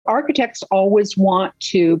Architects always want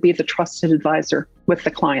to be the trusted advisor with the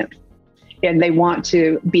client, and they want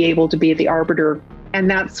to be able to be the arbiter. And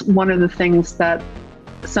that's one of the things that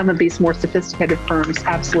some of these more sophisticated firms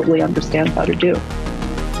absolutely understand how to do.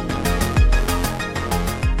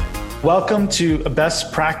 Welcome to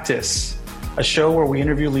Best Practice, a show where we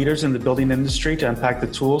interview leaders in the building industry to unpack the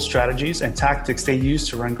tools, strategies, and tactics they use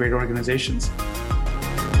to run great organizations.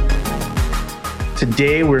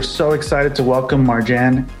 Today, we're so excited to welcome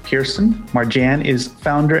Marjan Pearson. Marjan is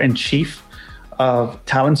founder and chief of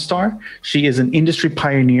TalentStar. She is an industry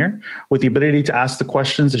pioneer with the ability to ask the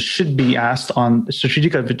questions that should be asked on the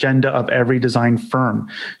strategic agenda of every design firm.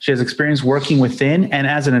 She has experience working within and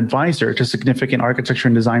as an advisor to significant architecture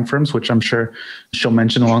and design firms, which I'm sure she'll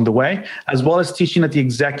mention along the way, as well as teaching at the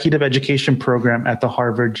executive education program at the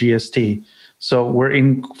Harvard GST. So we're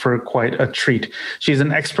in for quite a treat. She's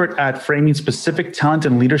an expert at framing specific talent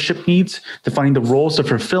and leadership needs, defining the roles to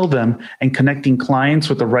fulfill them, and connecting clients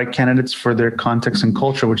with the right candidates for their context and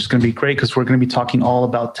culture, which is going to be great because we're going to be talking all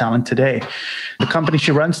about talent today. The company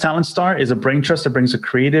she runs, TalentStar, is a brain trust that brings a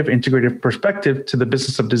creative, integrative perspective to the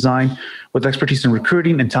business of design with expertise in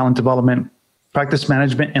recruiting and talent development, practice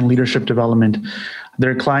management, and leadership development.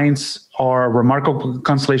 Their clients are a remarkable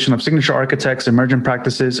constellation of signature architects, emergent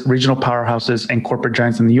practices, regional powerhouses, and corporate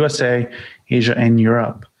giants in the USA, Asia, and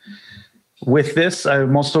Europe. With this,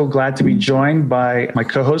 I'm also glad to be joined by my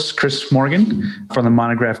co-host, Chris Morgan from the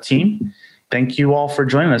Monograph team. Thank you all for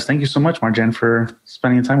joining us. Thank you so much, Marjan, for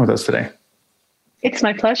spending time with us today. It's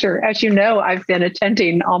my pleasure. As you know, I've been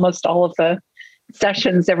attending almost all of the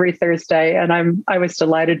sessions every Thursday, and I was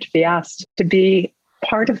delighted to be asked to be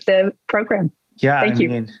part of the program. Yeah, thank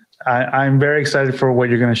you. I'm very excited for what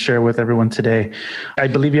you're going to share with everyone today. I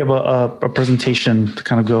believe you have a presentation to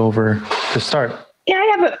kind of go over to start. Yeah,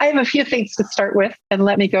 I have a few things to start with, and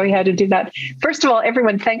let me go ahead and do that. First of all,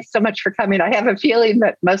 everyone, thanks so much for coming. I have a feeling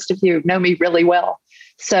that most of you know me really well.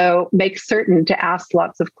 So make certain to ask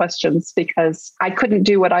lots of questions because I couldn't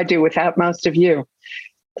do what I do without most of you.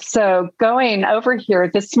 So going over here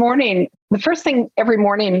this morning, the first thing every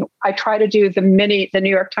morning, I try to do the New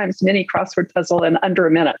York Times mini crossword puzzle in under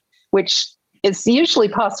a minute, which is usually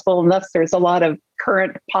possible unless there's a lot of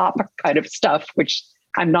current pop kind of stuff, which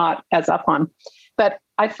I'm not as up on. But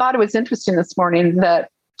I thought it was interesting this morning that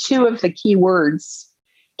two of the key words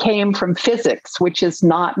came from physics, which is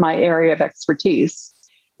not my area of expertise.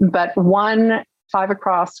 But one, 5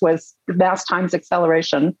 across, was mass times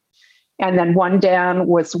acceleration. And then one down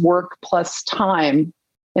was work plus time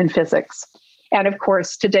in physics. And of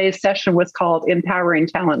course, today's session was called Empowering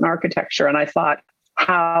Talent in Architecture. And I thought,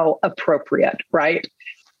 how appropriate, right?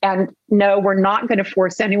 And no, we're not going to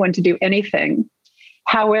force anyone to do anything.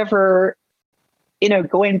 However,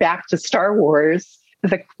 going back to Star Wars,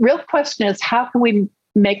 the real question is, how can we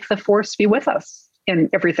make the Force be with us in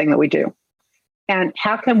everything that we do? And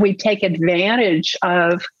how can we take advantage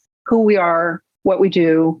of who we are, what we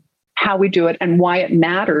do, how we do it, and why it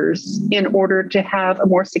matters in order to have a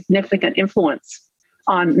more significant influence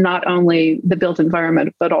on not only the built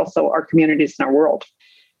environment, but also our communities and our world.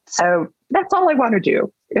 So that's all I want to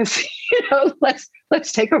do is,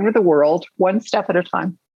 let's take over the world one step at a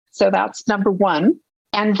time. So that's number one.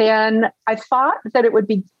 And then I thought that it would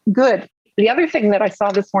be good. The other thing that I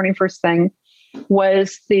saw this morning, first thing,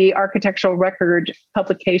 was the Architectural Record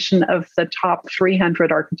publication of the top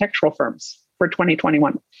 300 architectural firms for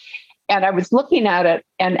 2021. And I was looking at it,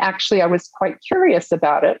 and actually I was quite curious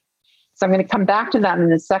about it. So I'm going to come back to that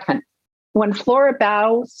in a second. When Flora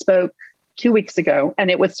Bao spoke 2 weeks ago,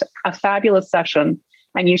 and it was a fabulous session,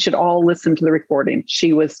 and you should all listen to the recording.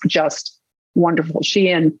 She was just wonderful. She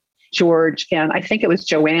and George, and I think it was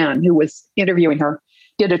Joanne who was interviewing her,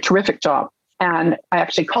 did a terrific job. And I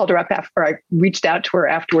actually called her up after I reached out to her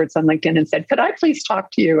afterwards on LinkedIn and said, could I please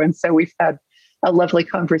talk to you? And so we've had a lovely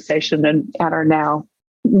conversation and are now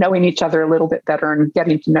knowing each other a little bit better and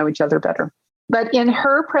getting to know each other better. But in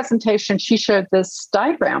her presentation, she showed this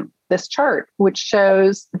diagram, this chart, which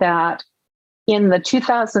shows that in the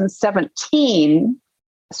 2017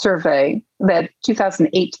 survey, the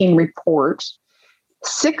 2018 report,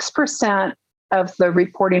 6% of the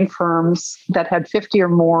reporting firms that had 50 or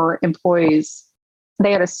more employees,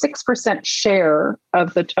 they had a 6% share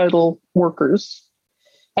of the total workers,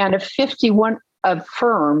 and a 51 of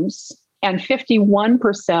firms and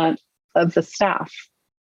 51% of the staff.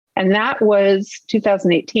 And that was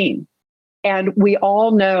 2018. And we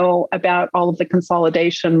all know about all of the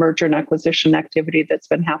consolidation, merger and acquisition activity that's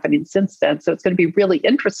been happening since then. So it's going to be really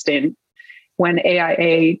interesting when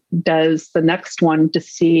AIA does the next one to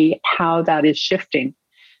see how that is shifting.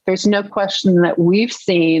 there's no question that we've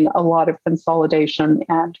seen a lot of consolidation,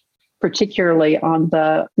 and particularly on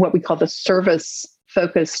the what we call the service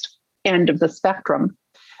focused end of the spectrum.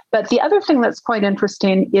 But the other thing that's quite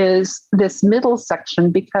interesting is this middle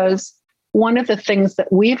section, because one of the things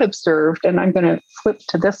that we've observed, and I'm going to flip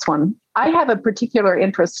to this one, I have a particular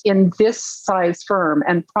interest in this size firm,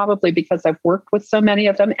 and probably because I've worked with so many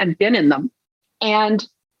of them and been in them. And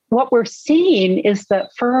what we're seeing is that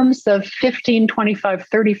firms of 15, 25,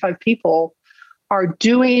 35 people are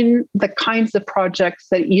doing the kinds of projects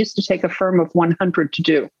that it used to take a firm of 100 to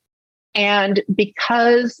do. And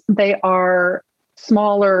because they are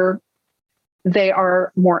smaller, they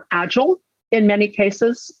are more agile in many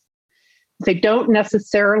cases. They don't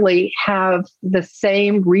necessarily have the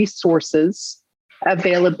same resources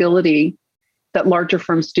availability that larger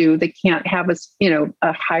firms do. They can't have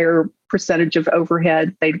a higher percentage of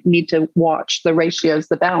overhead. They need to watch the ratios,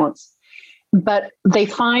 the balance. But they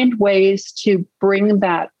find ways to bring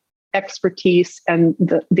that expertise and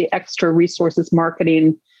the extra resources,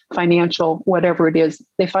 marketing, financial, whatever it is,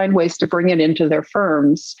 they find ways to bring it into their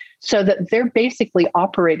firms so that they're basically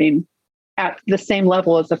operating at the same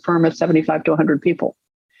level as a firm of 75 to 100 people.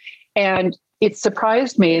 And it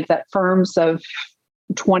surprised me that firms of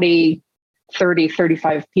 20, 30,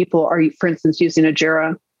 35 people are, for instance, using a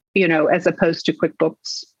Jira, as opposed to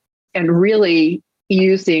QuickBooks, and really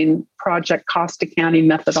using project cost accounting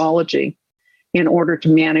methodology in order to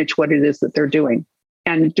manage what it is that they're doing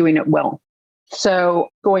and doing it well. So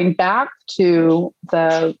going back to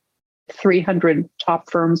the 300 top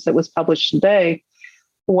firms that was published today,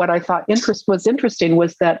 what I thought was interesting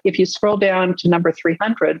was that if you scroll down to number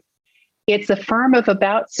 300, it's a firm of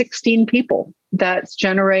about 16 people that's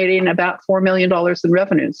generating about $4 million in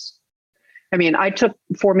revenues. I mean, I took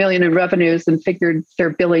 $4 million in revenues and figured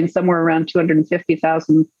they're billing somewhere around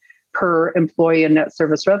 $250,000 per employee in net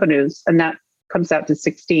service revenues, and that comes out to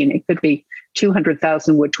 16. It could be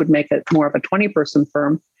 200,000, which would make it more of a 20-person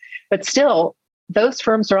firm. But still, those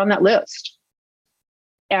firms are on that list.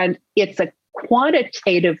 And it's a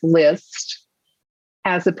quantitative list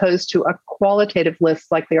as opposed to a qualitative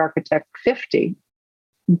list like the Architect 50.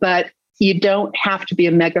 But you don't have to be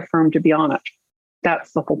a mega firm to be on it.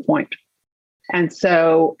 That's the whole point. And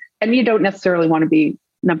you don't necessarily want to be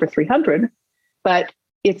number 300, but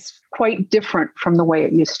it's quite different from the way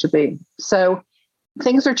it used to be. So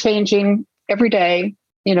things are changing every day.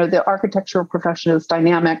 The architectural profession is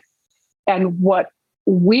dynamic. And what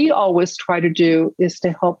we always try to do is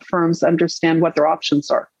to help firms understand what their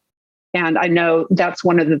options are. And I know that's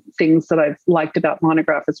one of the things that I've liked about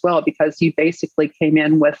Monograph as well, because you basically came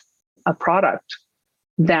in with a product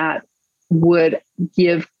that would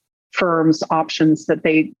give firms options that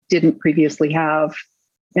they didn't previously have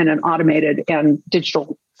in an automated and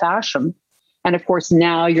digital fashion. And of course,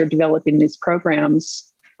 now you're developing these programs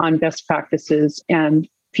on best practices and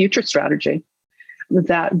future strategy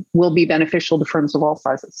that will be beneficial to firms of all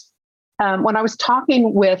sizes. When I was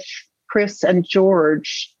talking with Chris and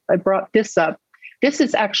George, I brought this up. This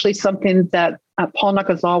is actually something that Paul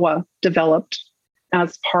Nakazawa developed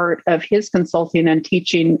as part of his consulting and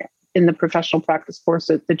teaching in the professional practice course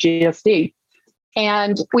at the GSD.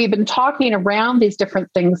 And we've been talking around these different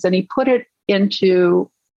things, and he put it into,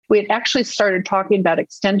 we had actually started talking about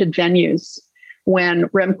extended venues when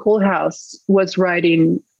Rem Koolhaas was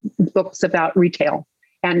writing books about retail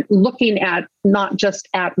and looking at not just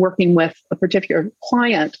at working with a particular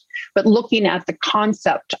client, but looking at the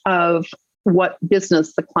concept of what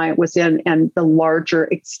business the client was in and the larger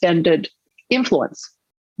extended influence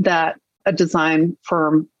that a design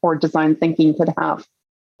firm or design thinking could have.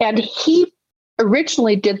 And he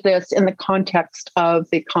originally did this in the context of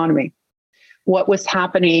the economy, what was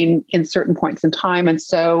happening in certain points in time. And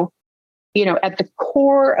so, at the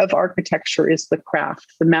core of architecture is the craft,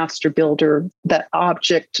 the master builder, the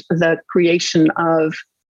object, the creation of,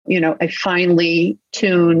 a finely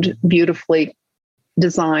tuned, beautifully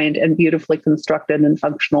designed and beautifully constructed and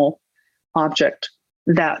functional object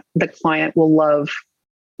that the client will love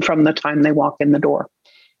from the time they walk in the door.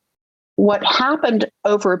 What happened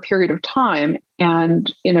over a period of time,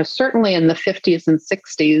 and certainly in the 50s and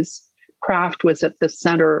 60s, craft was at the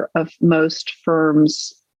center of most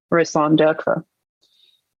firms' raison d'etre.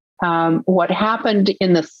 What happened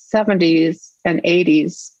in the 70s and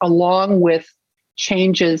 80s, along with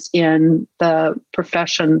changes in the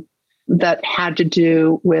profession that had to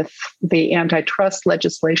do with the antitrust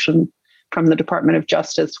legislation from the Department of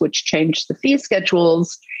Justice, which changed the fee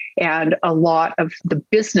schedules and a lot of the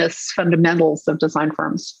business fundamentals of design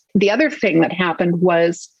firms. The other thing that happened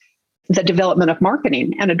was the development of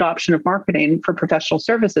marketing and adoption of marketing for professional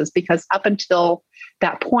services, because up until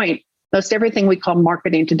that point, most everything we call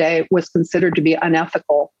marketing today was considered to be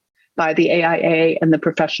unethical by the AIA and the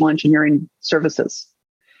professional engineering services.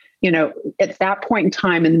 At that point in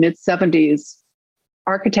time in the mid 70s,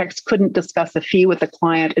 architects couldn't discuss a fee with the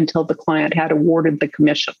client until the client had awarded the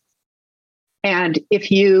commission. And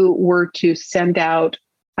if you were to send out,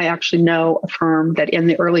 I actually know a firm that in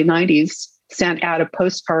the early 90s sent out a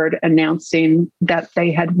postcard announcing that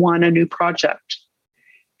they had won a new project.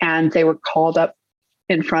 And they were called up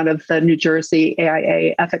in front of the New Jersey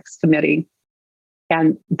AIA Ethics Committee,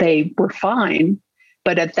 and they were fine.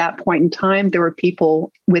 But at that point in time, there were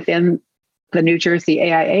people within the New Jersey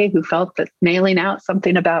AIA who felt that mailing out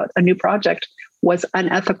something about a new project was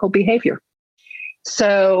unethical behavior.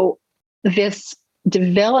 So this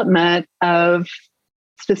development of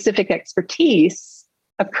specific expertise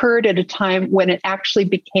occurred at a time when it actually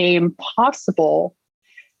became possible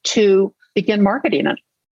to begin marketing it,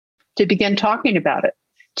 to begin talking about it,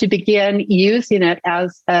 to begin using it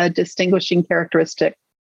as a distinguishing characteristic,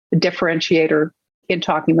 a differentiator in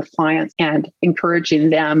talking with clients and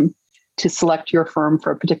encouraging them to select your firm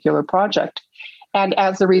for a particular project. And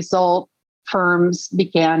as a result, firms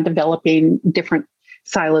began developing different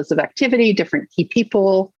silos of activity, different key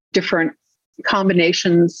people, different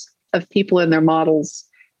combinations of people in their models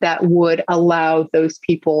that would allow those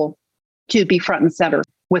people to be front and center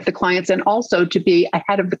with the clients and also to be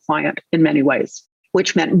ahead of the client in many ways,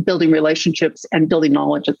 which meant building relationships and building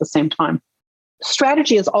knowledge at the same time.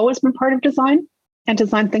 Strategy has always been part of design and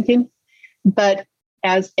design thinking, but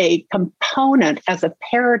as a component, as a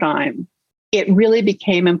paradigm, it really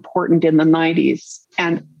became important in the 90s.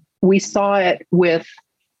 And we saw it with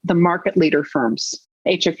the market leader firms,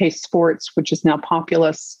 HOK Sports, which is now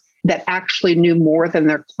Populous, that actually knew more than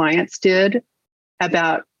their clients did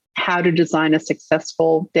about how to design a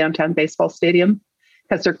successful downtown baseball stadium,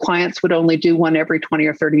 because their clients would only do one every 20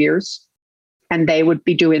 or 30 years, and they would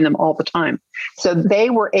be doing them all the time. So they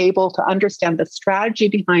were able to understand the strategy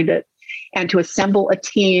behind it and to assemble a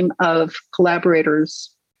team of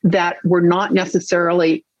collaborators that were not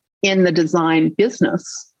necessarily in the design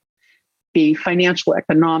business, be financial,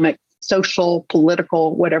 economic, social,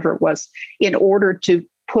 political, whatever it was, in order to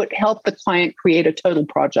help the client create a total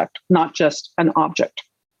project, not just an object.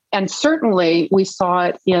 And certainly we saw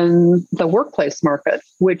it in the workplace market,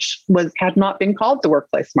 which had not been called the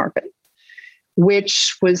workplace market,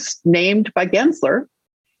 which was named by Gensler.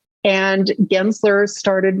 And Gensler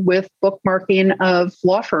started with bookmarking of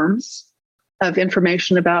law firms, of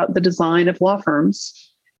information about the design of law firms.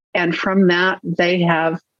 And from that, they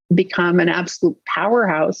have become an absolute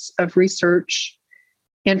powerhouse of research,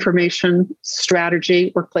 information,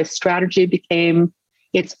 strategy. Workplace strategy became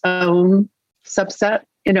its own subset,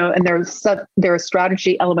 and there are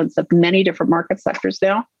strategy elements of many different market sectors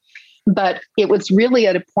now. But it was really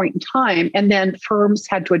at a point in time, and then firms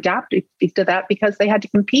had to adapt to that because they had to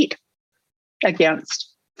compete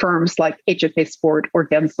against firms like HOK Sport or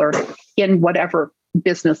Gensler in whatever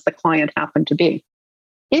business the client happened to be.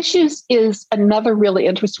 Issues is another really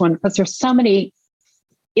interesting one because there's so many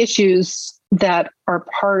issues that are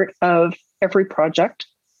part of every project.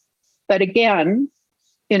 But again,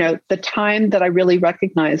 the time that I really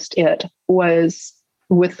recognized it was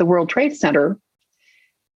with the World Trade Center.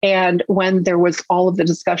 And when there was all of the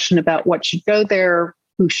discussion about what should go there,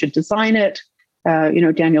 who should design it,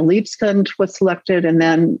 Daniel Libeskind was selected, and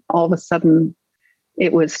then all of a sudden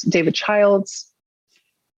it was David Childs.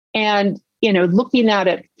 And, looking at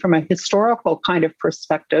it from a historical kind of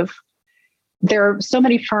perspective, there are so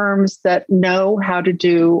many firms that know how to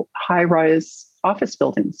do high-rise office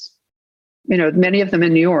buildings. Many of them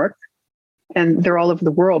in New York, and they're all over the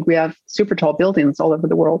world. We have super tall buildings all over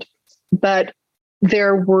the world. But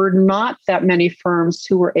there were not that many firms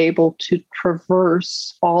who were able to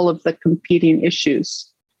traverse all of the competing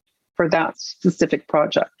issues for that specific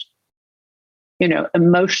project.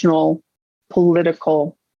 Emotional,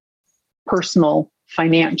 political, personal,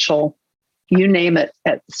 financial, you name it,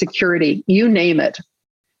 security, you name it,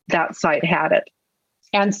 that site had it.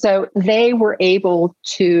 And so they were able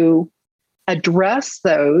to address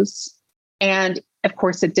those. And of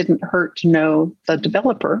course, it didn't hurt to know the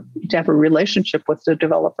developer, to have a relationship with the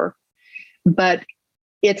developer. But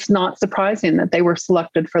it's not surprising that they were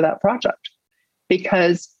selected for that project.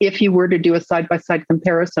 Because if you were to do a side-by-side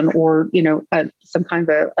comparison or, some kind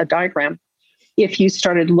of a diagram, if you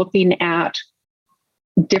started looking at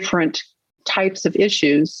different types of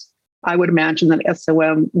issues, I would imagine that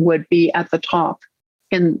SOM would be at the top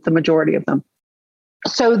in the majority of them.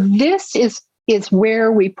 So this is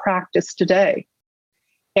where we practice today.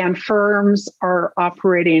 And firms are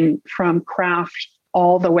operating from craft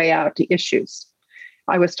all the way out to issues.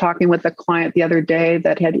 I was talking with a client the other day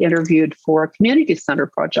that had interviewed for a community center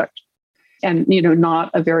project, and not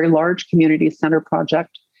a very large community center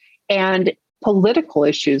project. And political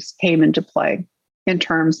issues came into play in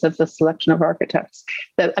terms of the selection of architects.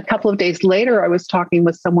 A couple of days later, I was talking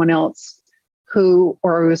with someone else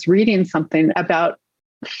or I was reading something about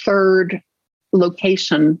third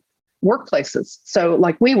location workplaces. So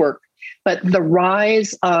like WeWork, but the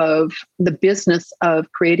rise of the business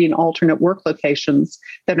of creating alternate work locations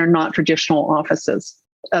that are not traditional offices.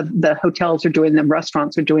 The hotels are doing them,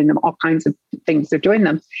 restaurants are doing them, all kinds of things are doing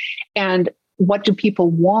them. And what do people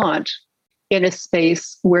want in a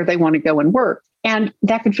space where they want to go and work? And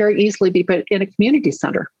that could very easily be put in a community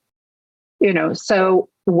center. So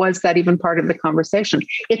was that even part of the conversation?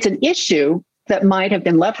 It's an issue that might have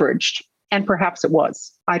been leveraged, and perhaps it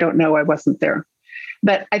was. I don't know. I wasn't there.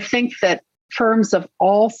 But I think that firms of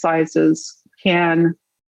all sizes can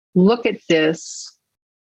look at this,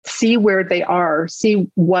 see where they are, see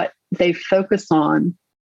what they focus on,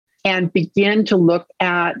 and begin to look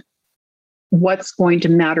at what's going to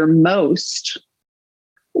matter most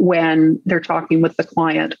when they're talking with the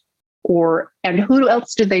client, and who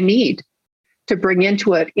else do they need to bring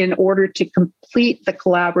into it in order to complete the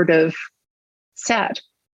collaborative set,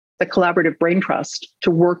 the collaborative brain trust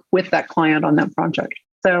to work with that client on that project.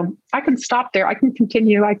 So I can stop there. I can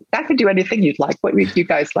continue. I could do anything you'd like. What would you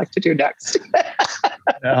guys like to do next?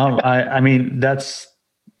 I mean, that's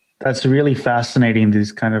really fascinating,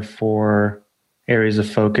 these kind of 4 areas of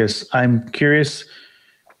focus. I'm curious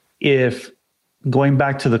if, going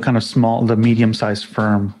back to the kind of the medium-sized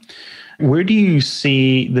firm, where do you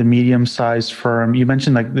see the medium-sized firm? You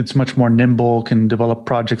mentioned like it's much more nimble, can develop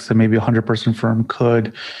projects that maybe a 100-person firm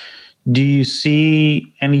could. Do you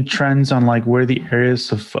see any trends on like where the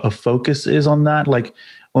areas of focus is on that? Like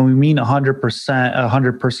when we mean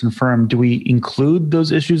 100% firm, do we include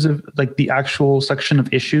those issues of like the actual section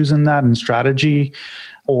of issues in that and strategy?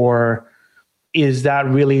 Or is that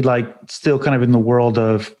really like still kind of in the world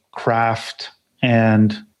of craft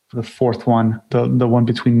and the fourth one, the one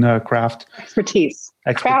between craft? Expertise.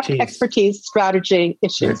 Craft, expertise, strategy,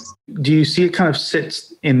 issues. Do you see it kind of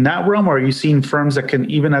sits in that realm, or are you seeing firms that can,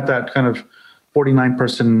 even at that kind of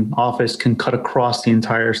 49-person office, can cut across the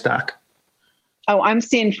entire stack? Oh, I'm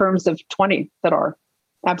seeing firms of 20 that are.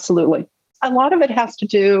 Absolutely. A lot of it has to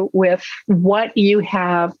do with what you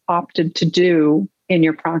have opted to do in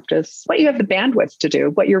your practice, what you have the bandwidth to do,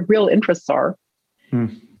 what your real interests are,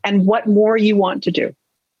 and what more you want to do.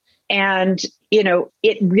 And,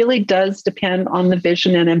 it really does depend on the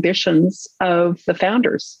vision and ambitions of the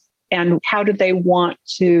founders and how do they want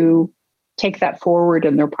to take that forward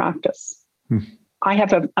in their practice. I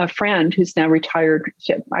have a friend who's now retired.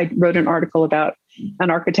 I wrote an article about an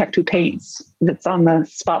architect who paints that's on the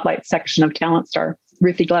spotlight section of Talent Star,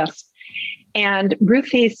 Ruthie Glass. And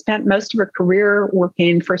Ruthie spent most of her career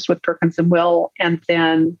working first with Perkins and Will and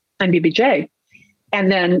then BBJ. And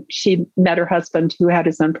then she met her husband, who had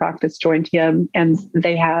his own practice, joined him, and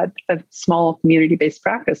they had a small community-based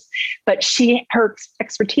practice. But her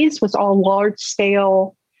expertise was all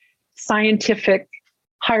large-scale, scientific,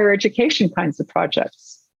 higher education kinds of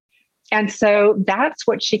projects. And so that's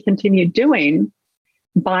what she continued doing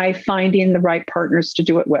by finding the right partners to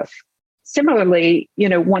do it with. Similarly,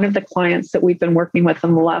 one of the clients that we've been working with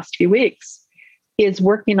in the last few weeks is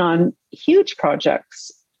working on huge projects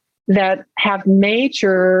that have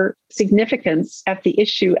major significance at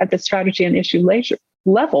the strategy and issue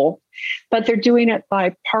level, but they're doing it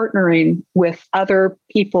by partnering with other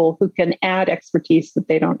people who can add expertise that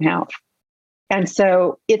they don't have. And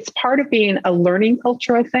so it's part of being a learning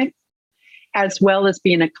culture, I think, as well as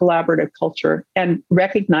being a collaborative culture, and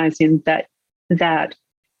recognizing that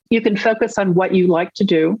you can focus on what you like to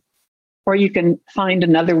do, or you can find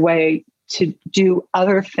another way to do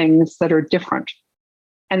other things that are different.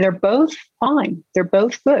 And they're both fine. They're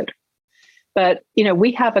both good. But,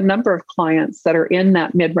 we have a number of clients that are in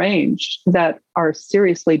that mid-range that are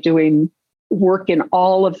seriously doing work in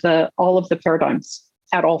all of the paradigms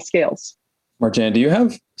at all scales. Marjan, do you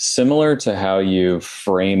have, similar to how you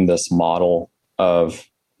frame this model of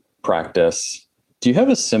practice, do you have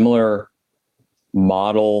a similar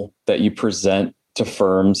model that you present to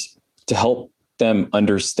firms to help them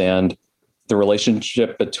understand the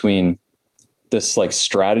relationship between this like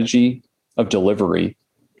strategy of delivery,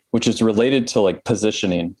 which is related to like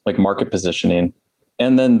positioning, like market positioning,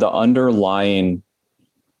 and then the underlying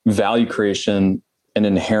value creation and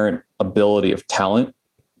inherent ability of talent?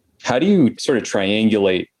 How do you sort of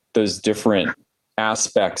triangulate those different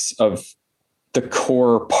aspects of the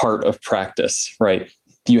core part of practice, right?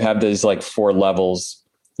 You have these like 4 levels.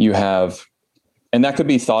 You have, and that could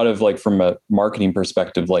be thought of like from a marketing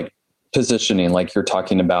perspective, like positioning, like you're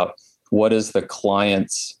talking about what is the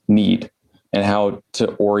client's need and how to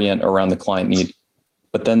orient around the client need.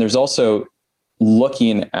 But then there's also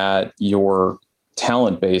looking at your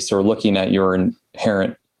talent base or looking at your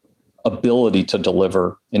inherent ability to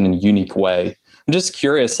deliver in a unique way. I'm just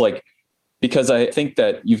curious, like, because I think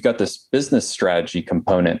that you've got this business strategy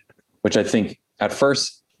component, which I think at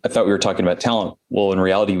first I thought we were talking about talent. Well, in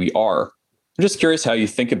reality, we are. I'm just curious how you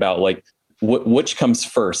think about like which comes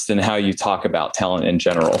first and how you talk about talent in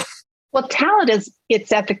general. Well,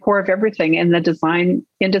 it's at the core of everything in the design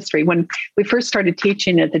industry. When we first started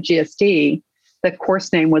teaching at the GSD, the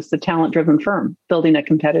course name was The Talent Driven Firm, Building a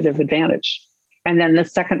Competitive Advantage. And then the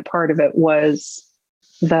second part of it was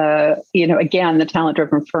the talent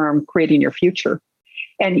driven firm, creating your future.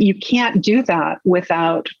 And you can't do that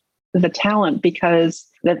without the talent, because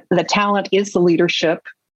the talent is the leadership,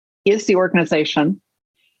 is the organization.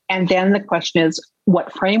 And then the question is,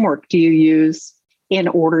 what framework do you use in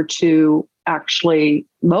order to actually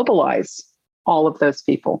mobilize all of those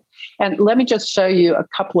people? And let me just show you a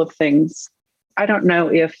couple of things. I don't know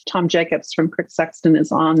if Tom Jacobs from Crick Sexton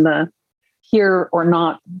is on here or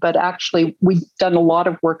not, but actually we've done a lot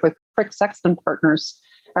of work with Crick Sexton partners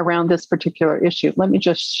around this particular issue. Let me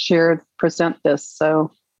just present this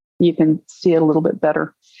so you can see it a little bit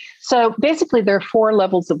better. So basically there are 4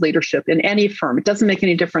 levels of leadership in any firm. It doesn't make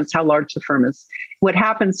any difference how large the firm is. What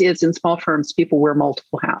happens is in small firms, people wear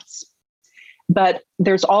multiple hats. But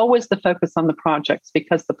there's always the focus on the projects,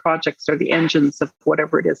 because the projects are the engines of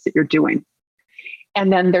whatever it is that you're doing.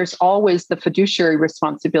 And then there's always the fiduciary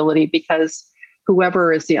responsibility, because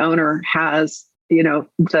whoever is the owner has,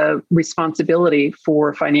 the responsibility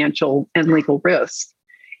for financial and legal risk.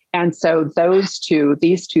 And so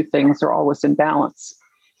these two things are always in balance.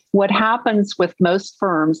 What happens with most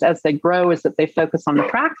firms as they grow is that they focus on the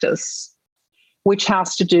practice, which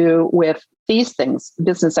has to do with these things: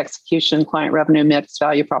 business execution, client revenue mix,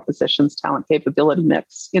 value propositions, talent capability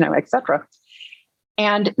mix, et cetera.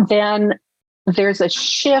 And then there's a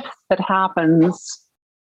shift that happens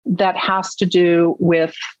that has to do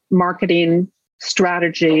with marketing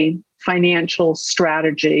strategy, financial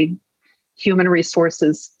strategy, human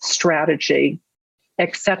resources strategy,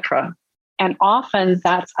 etc. And often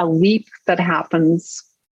that's a leap that happens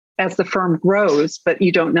as the firm grows, but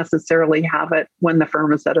you don't necessarily have it when the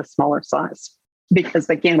firm is at a smaller size because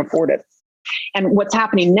they can't afford it. And what's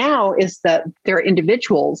happening now is that there are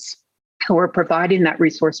individuals who are providing that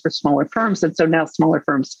resource for smaller firms. And so now smaller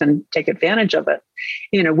firms can take advantage of it.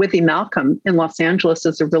 Withy Malcolm in Los Angeles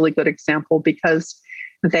is a really good example, because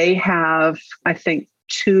they have, I think,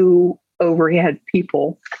 2 overhead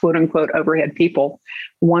people, quote unquote, overhead people,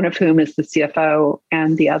 one of whom is the CFO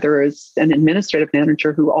and the other is an administrative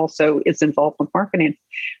manager who also is involved with marketing.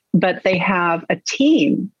 But they have a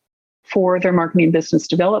team for their marketing business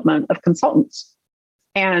development of consultants.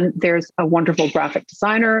 And there's a wonderful graphic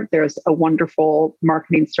designer, there's a wonderful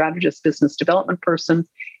marketing strategist, business development person,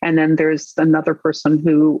 and then there's another person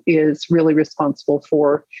who is really responsible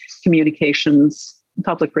for communications,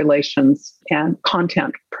 public relations, and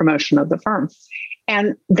content promotion of the firm.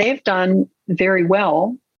 And they've done very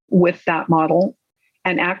well with that model,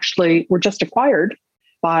 and actually were just acquired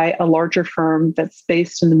by a larger firm that's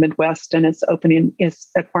based in the Midwest and is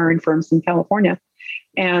acquiring firms in California.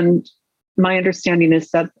 And my understanding is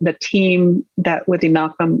that the team that Withy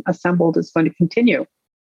Malcolm assembled is going to continue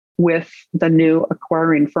with the new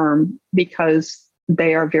acquiring firm, because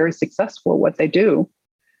they are very successful at what they do,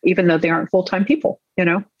 even though they aren't full-time people,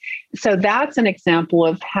 So that's an example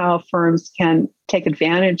of how firms can take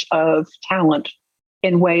advantage of talent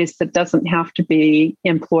in ways that doesn't have to be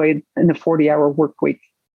employed in a 40-hour work week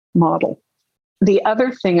model. The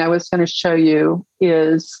other thing I was going to show you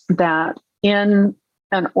is that in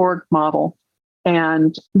an org model,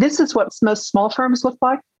 and this is what most small firms look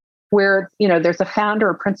like, where there's a founder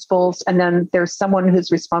or principals, and then there's someone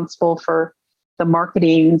who's responsible for the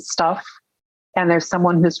marketing stuff, and there's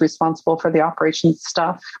someone who's responsible for the operations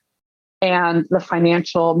stuff, and the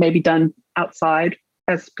financial may be done outside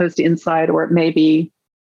as opposed to inside, or it may be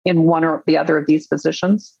in one or the other of these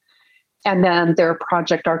positions. And then there are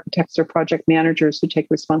project architects or project managers who take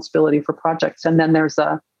responsibility for projects. And then there's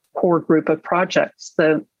a core group of projects,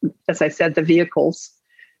 as I said, the vehicles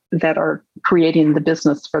that are creating the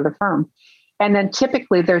business for the firm. And then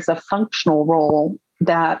typically there's a functional role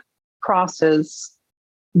that crosses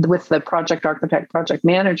with the project architect, project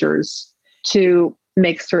managers, to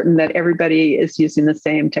make certain that everybody is using the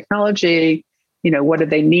same technology, What do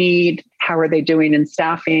they need? How are they doing in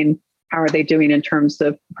staffing? How are they doing in terms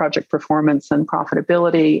of project performance and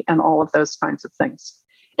profitability and all of those kinds of things?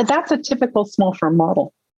 And that's a typical small firm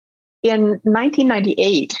model. In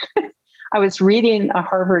 1998, I was reading a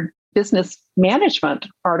Harvard Business Management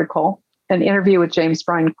article, an interview with James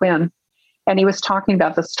Bryan Quinn, and he was talking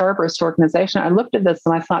about the Starburst organization. I looked at this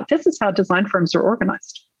and I thought, this is how design firms are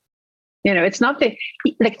organized. It's not the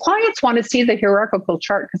clients want to see the hierarchical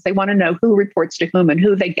chart because they want to know who reports to whom and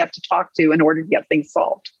who they get to talk to in order to get things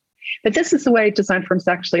solved. But this is the way design firms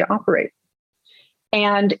actually operate.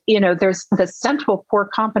 And, there's the central core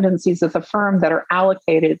competencies of the firm that are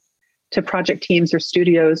allocated to project teams or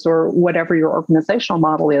studios or whatever your organizational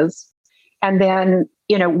model is. And then,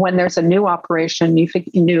 when there's a new operation,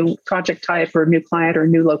 new project type or new client or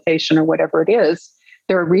new location or whatever it is,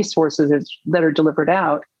 there are resources that are delivered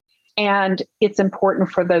out. And it's important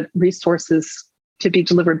for the resources to be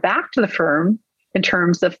delivered back to the firm in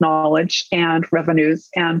terms of knowledge and revenues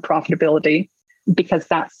and profitability, because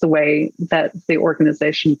that's the way that the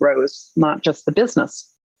organization grows, not just the business.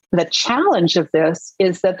 The challenge of this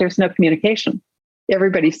is that there's no communication.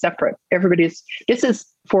 Everybody's separate. This is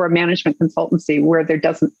for a management consultancy where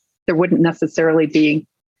there wouldn't necessarily be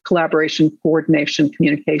collaboration, coordination,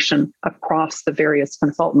 communication across the various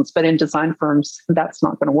consultants. But in design firms, that's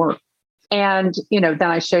not going to work. And, then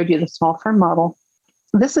I showed you the small firm model.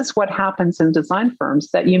 This is what happens in design firms,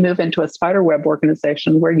 that you move into a spiderweb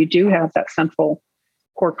organization where you do have that central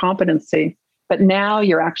core competency, but now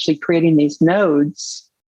you're actually creating these nodes,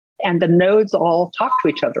 and the nodes all talk to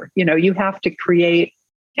each other. You have to create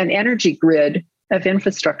an energy grid of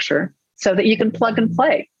infrastructure so that you can plug and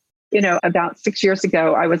play. About 6 years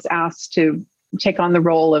ago, I was asked to take on the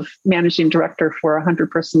role of managing director for a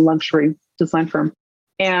 100-person luxury design firm.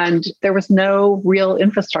 And there was no real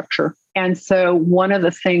infrastructure. And so one of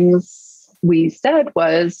the things we said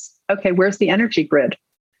was, okay, where's the energy grid?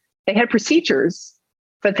 They had procedures,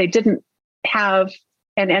 but they didn't have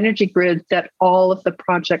an energy grid that all of the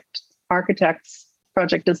project architects,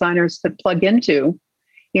 project designers could plug into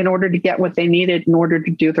in order to get what they needed in order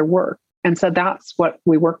to do their work. And so that's what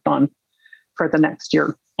we worked on for the next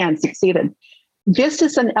year and succeeded. This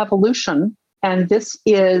is an evolution, and this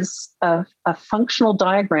is a functional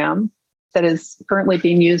diagram that is currently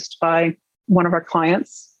being used by one of our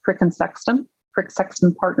clients, Crick &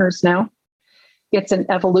 Sexton Partners now. It's an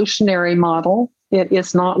evolutionary model. It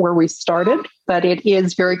is not where we started, but it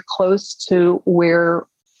is very close to where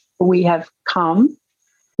we have come,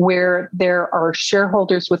 where there are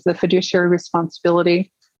shareholders with the fiduciary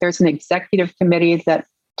responsibility. There's an executive committee that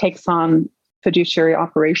takes on fiduciary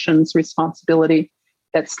operations responsibility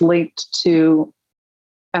that's linked to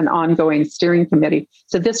an ongoing steering committee.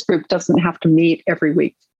 So this group doesn't have to meet every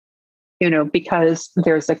week, because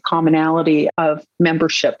there's a commonality of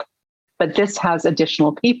membership. But this has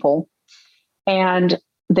additional people. And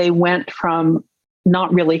they went from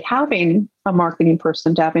not really having a marketing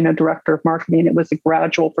person to having a director of marketing. It was a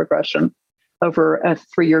gradual progression over a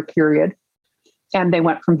 3-year period. And they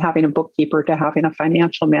went from having a bookkeeper to having a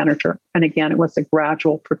financial manager. And again, it was a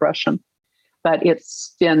gradual progression. But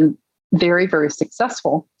it's been very, very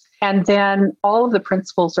successful. And then all of the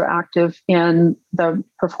principals are active in the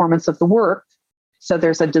performance of the work. So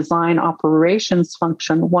there's a design operations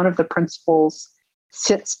function. One of the principals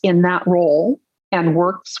sits in that role and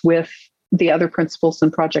works with the other principals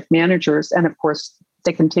and project managers. And of course,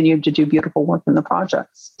 they continue to do beautiful work in the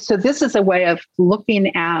projects. So this is a way of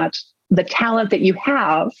looking at the talent that you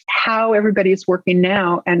have, how everybody's working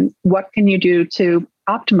now, and what can you do to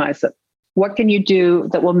optimize it? What can you do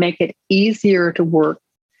that will make it easier to work?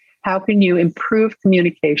 How can you improve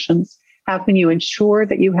communications? How can you ensure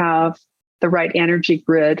that you have the right energy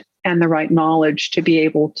grid and the right knowledge to be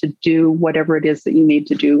able to do whatever it is that you need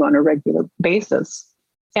to do on a regular basis?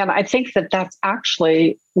 And I think that that's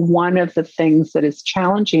actually one of the things that is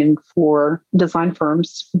challenging for design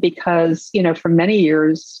firms because, for many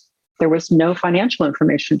years, there was no financial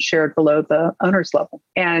information shared below the owner's level.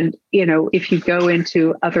 And, if you go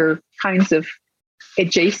into other kinds of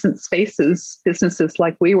adjacent spaces, businesses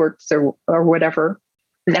like WeWorks or whatever,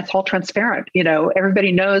 that's all transparent.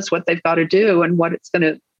 Everybody knows what they've got to do and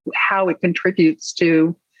how it contributes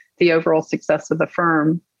to the overall success of the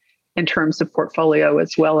firm in terms of portfolio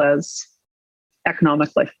as well as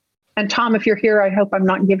economically. And Tom, if you're here, I hope I'm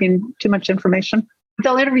not giving too much information.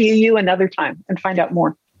 They'll interview you another time and find out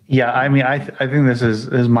more. Yeah, I think this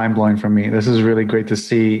is mind-blowing for me. This is really great to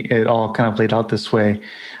see it all kind of laid out this way.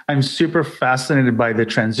 I'm super fascinated by the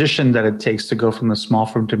transition that it takes to go from a small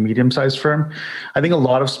firm to medium-sized firm. I think a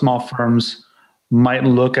lot of small firms might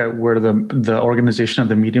look at where the organization of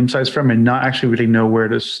the medium-sized firm and not actually really know where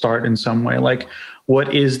to start in some way. Like,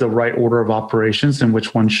 what is the right order of operations and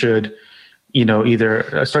which one should,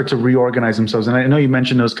 either start to reorganize themselves. And I know you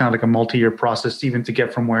mentioned it was kind of like a multi-year process even to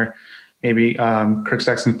get from where maybe Kirk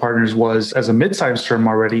Saxton Partners was as a mid-sized firm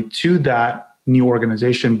already to that new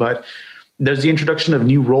organization. But there's the introduction of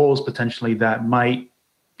new roles potentially that might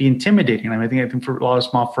be intimidating. I think for a lot of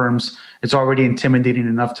small firms, it's already intimidating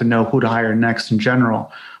enough to know who to hire next in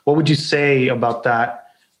general. What would you say about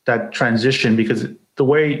that transition? Because the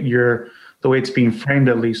way it's being framed,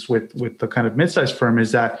 at least with the kind of mid-sized firm,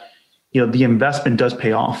 is that the investment does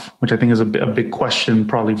pay off, which I think is a big question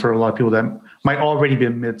probably for a lot of people that might already be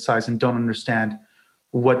mid-sized and don't understand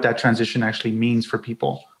what that transition actually means for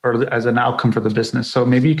people or as an outcome for the business. So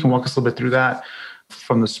maybe you can walk us a little bit through that,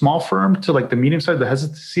 from the small firm to like the medium side, the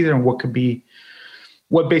hesitancy there, and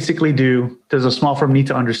what basically does a small firm need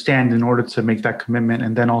to understand in order to make that commitment?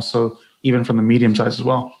 And then also even from the medium size as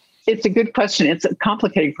well. It's a good question. It's a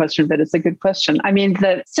complicated question, but it's a good question. I mean,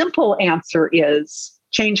 the simple answer is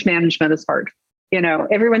change management is hard.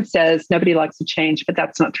 Everyone says nobody likes to change, but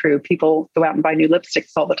that's not true. People go out and buy new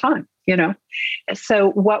lipsticks all the time,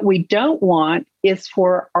 So what we don't want is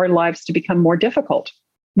for our lives to become more difficult.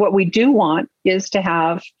 What we do want is to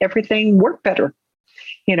have everything work better,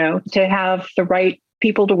 to have the right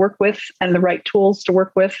people to work with and the right tools to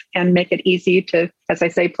work with and make it easy to, as I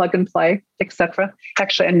say, plug and play, etc.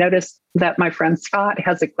 Actually, I noticed that my friend Scott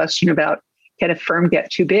has a question about, can a firm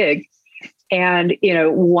get too big? And,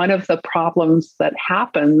 one of the problems that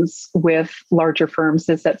happens with larger firms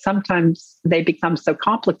is that sometimes they become so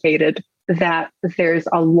complicated that there's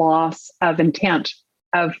a loss of intent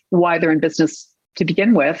of why they're in business to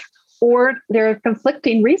begin with, or there are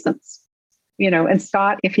conflicting reasons. And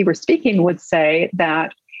Scott, if he were speaking, would say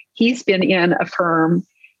that he's been in a firm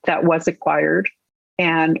that was acquired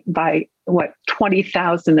and by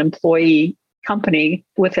 20,000 employee company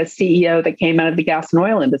with a CEO that came out of the gas and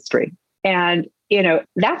oil industry. And,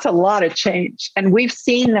 that's a lot of change. And we've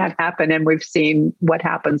seen that happen, and we've seen what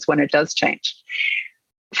happens when it does change.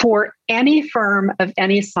 For any firm of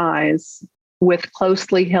any size with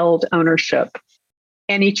closely held ownership,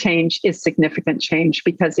 any change is significant change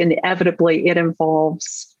because inevitably it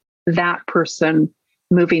involves that person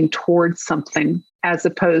moving towards something as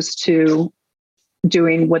opposed to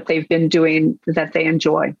doing what they've been doing that they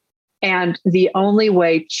enjoy. And the only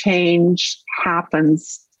way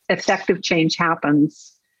effective change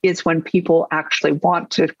happens, is when people actually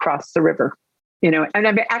want to cross the river. And I'm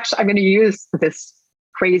going to use this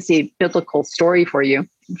crazy biblical story for you.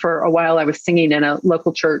 For a while, I was singing in a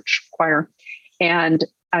local church choir, and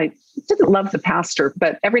I didn't love the pastor,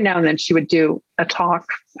 but every now and then she would do a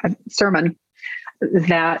sermon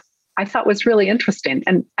that I thought was really interesting.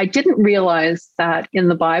 And I didn't realize that in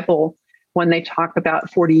the Bible, when they talk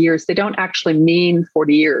about 40 years, they don't actually mean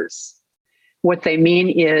 40 years. What they mean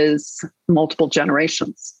is multiple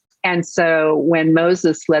generations. And so when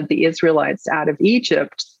Moses led the Israelites out of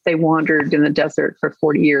Egypt, they wandered in the desert for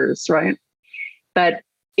 40 years, right? But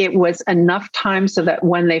it was enough time so that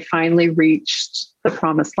when they finally reached the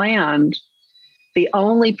promised land, the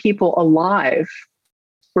only people alive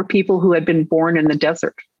were people who had been born in the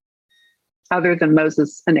desert, other than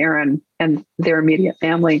Moses and Aaron and their immediate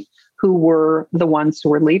family, who were the ones who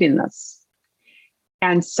were leading this.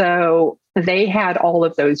 And so they had all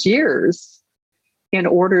of those years in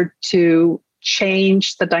order to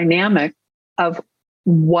change the dynamic of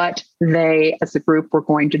what they as a group were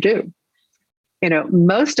going to do.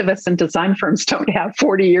 Most of us in design firms don't have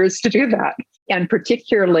 40 years to do that. And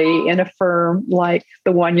particularly in a firm like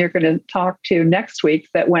the one you're going to talk to next week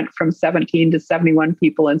that went from 17 to 71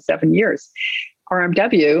 people in 7 years.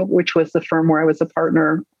 RMW, which was the firm where I was a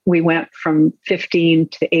partner, we went from 15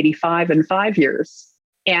 to 85 in 5 years.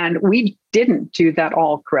 And we didn't do that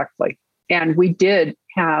all correctly. And we did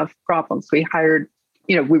have problems. We hired,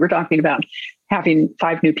 we were talking about having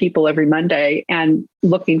 5 new people every Monday and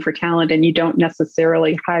looking for talent. And you don't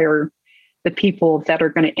necessarily hire the people that are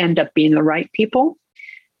going to end up being the right people.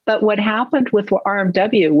 But what happened with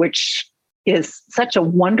RMW, which is such a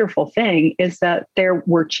wonderful thing, is that there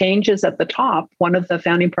were changes at the top. One of the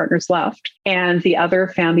founding partners left, and the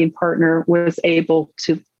other founding partner was able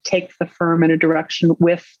to take the firm in a direction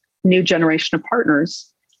with new generation of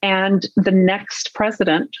partners. And the next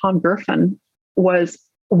president, Tom Gerfen, was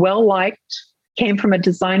well-liked, came from a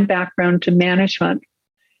design background to management,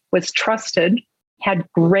 was trusted, had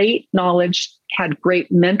great knowledge, had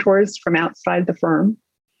great mentors from outside the firm,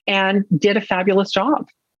 and did a fabulous job.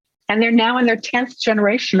 And they're now in their 10th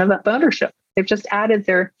generation of ownership. They've just added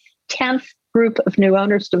their 10th group of new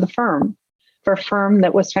owners to the firm. for a firm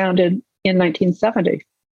that was founded in 1970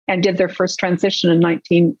 and did their first transition in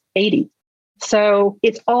 1980. So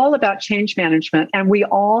it's all about change management. And we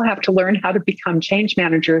all have to learn how to become change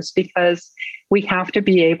managers because we have to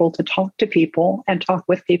be able to talk to people and talk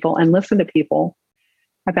with people and listen to people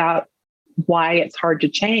about why it's hard to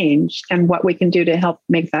change and what we can do to help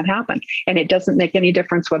make that happen. And it doesn't make any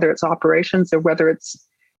difference whether it's operations or whether it's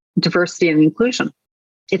diversity and inclusion.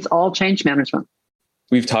 It's all change management.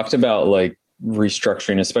 We've talked about like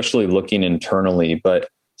restructuring, especially looking internally, but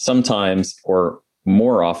sometimes, or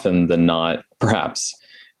more often than not, perhaps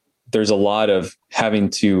there's a lot of having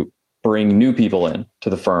to bring new people in to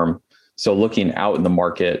the firm. So looking out in the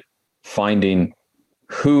market, finding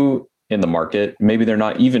who in the market, maybe they're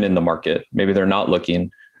not even in the market, maybe they're not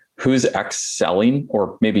looking, who's excelling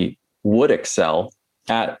or maybe would excel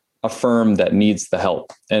at a firm that needs the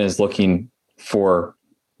help and is looking for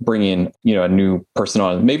bringing, a new person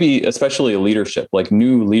on, maybe especially a leadership, like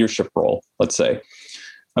new leadership role, let's say.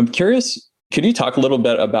 I'm curious, could you talk a little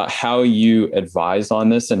bit about how you advise on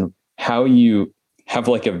this and how you have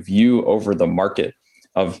like a view over the market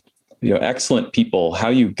of excellent people, how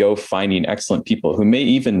you go finding excellent people who may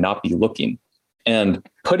even not be looking and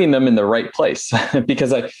putting them in the right place?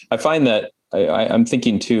 Because I find that I'm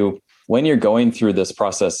thinking too, when you're going through this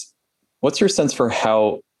process, what's your sense for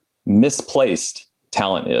how misplaced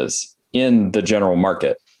talent is in the general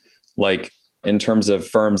market? Like in terms of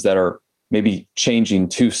firms that are maybe changing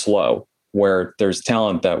too slow, where there's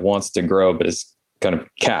talent that wants to grow, but is kind of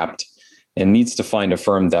capped and needs to find a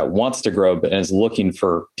firm that wants to grow, but is looking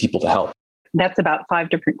for people to help. That's about 5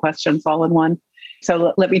 different questions all in one.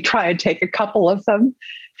 So let me try and take a couple of them.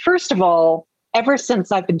 First of all, ever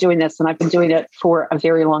since I've been doing this, and I've been doing it for a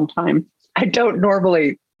very long time, I don't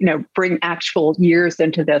normally, bring actual years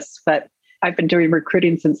into this, but I've been doing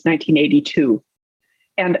recruiting since 1982.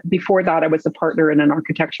 And before that, I was a partner in an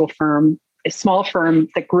architectural firm, a small firm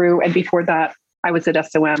that grew. And before that, I was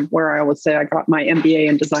at SOM, where I always say I got my MBA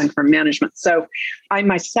in design firm management. So I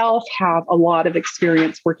myself have a lot of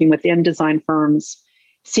experience working within design firms,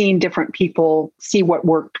 seeing different people, see what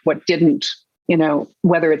worked, what didn't,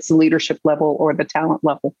 whether it's the leadership level or the talent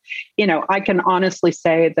level. I can honestly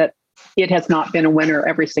say that it has not been a winner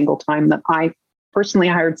every single time that I personally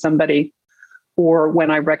hired somebody or when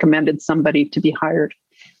I recommended somebody to be hired.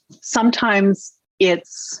 Sometimes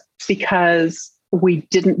it's because we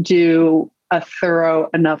didn't do a thorough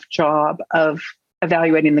enough job of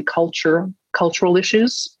evaluating the cultural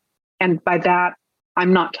issues. And by that,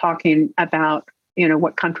 I'm not talking about,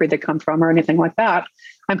 what country they come from or anything like that.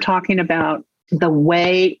 I'm talking about the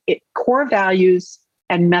way core values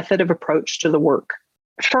and method of approach to the work.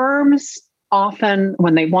 Firms often,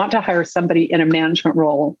 when they want to hire somebody in a management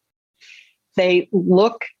role, they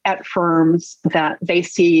look at firms that they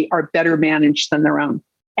see are better managed than their own.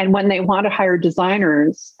 And when they want to hire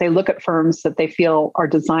designers, they look at firms that they feel are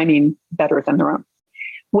designing better than their own,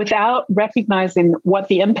 without recognizing what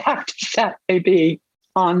the impact of that may be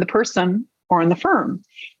on the person or on the firm.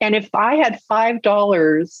 And if I had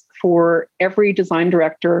 $5 for every design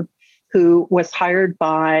director who was hired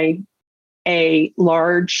by a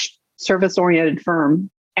large service-oriented firm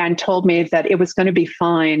and told me that it was going to be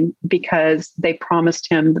fine because they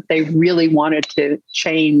promised him that they really wanted to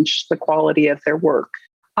change the quality of their work,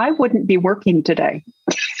 I wouldn't be working today.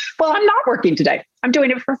 Well, I'm not working today. I'm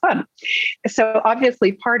doing it for fun. So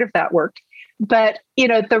obviously part of that worked. But,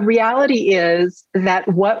 the reality is that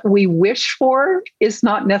what we wish for is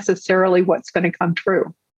not necessarily what's going to come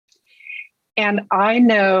true. And I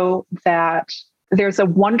know that there's a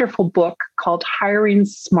wonderful book called Hiring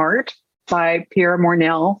Smart by Pierre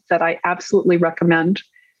Mornell that I absolutely recommend.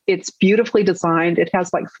 It's beautifully designed. It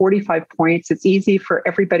has like 45 points. It's easy for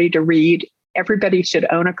everybody to read. Everybody should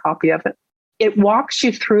own a copy of it. It walks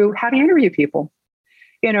you through how to interview people.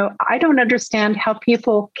 I don't understand how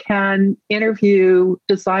people can interview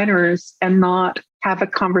designers and not have a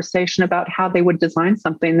conversation about how they would design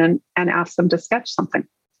something and ask them to sketch something.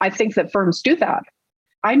 I think that firms do that.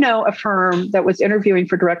 I know a firm that was interviewing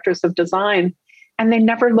for directors of design, and they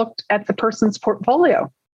never looked at the person's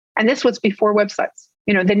portfolio. And this was before websites.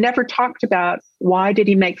 They never talked about why did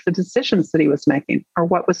he make the decisions that he was making or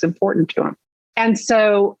what was important to him. And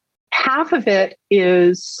so half of it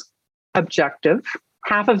is objective.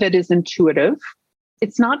 Half of it is intuitive.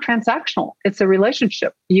 It's not transactional. It's a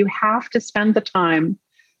relationship. You have to spend the time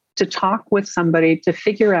to talk with somebody to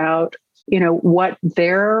figure out, what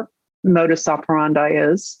their modus operandi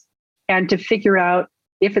is and to figure out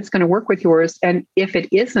if it's going to work with yours. And if it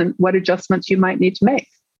isn't, what adjustments you might need to make.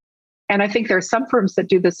 And I think there are some firms that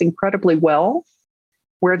do this incredibly well,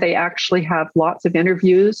 where they actually have lots of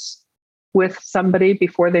interviews with somebody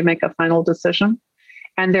before they make a final decision.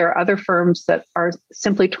 And there are other firms that are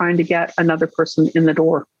simply trying to get another person in the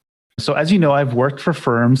door. So as you know, I've worked for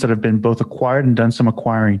firms that have been both acquired and done some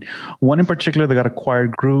acquiring. One in particular that got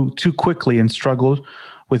acquired grew too quickly and struggled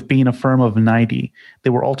with being a firm of 90. They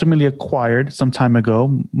were ultimately acquired some time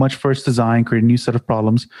ago, much for its design, created a new set of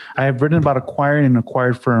problems. I have written about acquiring and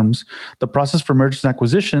acquired firms. The process for mergers and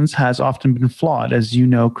acquisitions has often been flawed, as you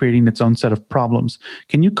know, creating its own set of problems.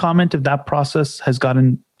 Can you comment if that process has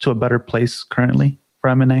gotten to a better place currently for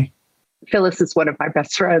M&A? Phyllis is one of my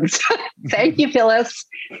best friends. Thank you, Phyllis.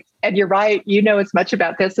 And you're right. You know as much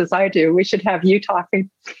about this as I do. We should have you talking.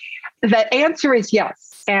 The answer is yes.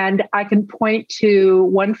 And I can point to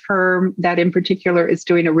one firm that in particular is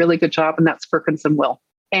doing a really good job, and that's Perkins and Will.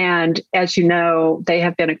 And as you know, they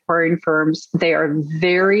have been acquiring firms. They are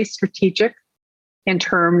very strategic in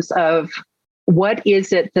terms of what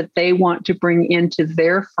is it that they want to bring into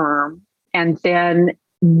their firm, and then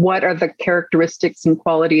what are the characteristics and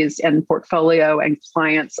qualities and portfolio and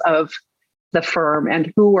clients of the firm,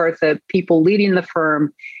 and who are the people leading the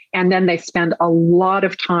firm. And then they spend a lot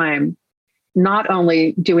of time not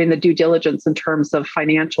only doing the due diligence in terms of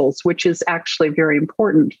financials, which is actually very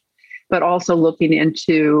important, but also looking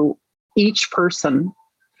into each person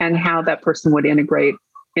and how that person would integrate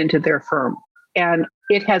into their firm. And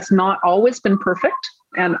it has not always been perfect.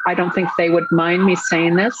 And I don't think they would mind me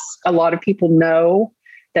saying this. A lot of people know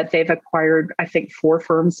that they've acquired, I think, 4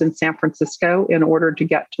 firms in San Francisco in order to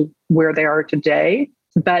get to where they are today.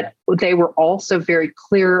 But they were also very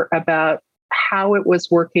clear about how it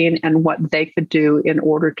was working and what they could do in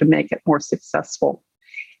order to make it more successful.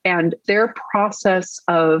 And their process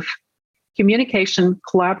of communication,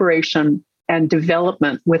 collaboration, and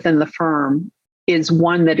development within the firm is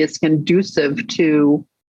one that is conducive to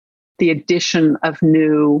the addition of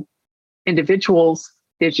new individuals,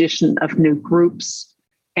 the addition of new groups,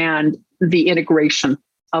 and the integration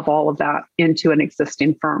of all of that into an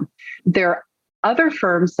existing firm. There are other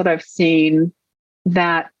firms that I've seen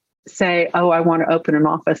that say, oh, I want to open an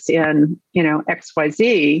office in,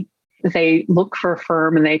 XYZ. They look for a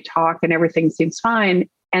firm and they talk and everything seems fine.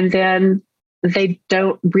 And then they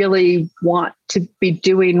don't really want to be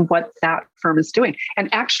doing what that firm is doing.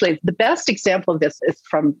 And actually, the best example of this is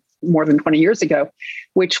from more than 20 years ago,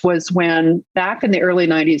 which was when back in the early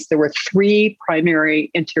 90s, there were 3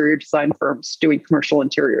 primary interior design firms doing commercial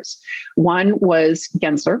interiors. One was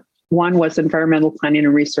Gensler, one was Environmental Planning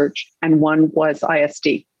and Research, and one was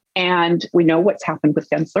ISD. And we know what's happened with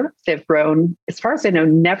Gensler. They've grown, as far as I know,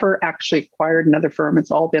 never actually acquired another firm.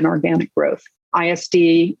 It's all been organic growth.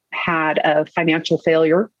 ISD had a financial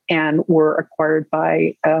failure and were acquired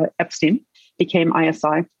by Epstein, became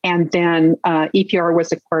ISI. And then EPR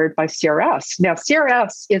was acquired by CRS. Now,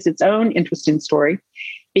 CRS is its own interesting story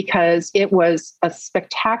because it was a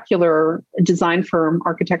spectacular design firm,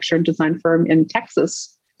 architecture and design firm in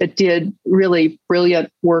Texas that did really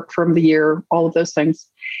brilliant work from the year, all of those things.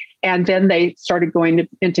 And then they started going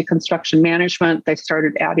into construction management. They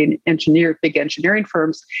started adding big engineering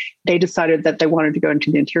firms. They decided that they wanted to go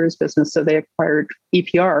into the interiors business, so they acquired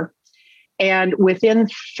EPR. And within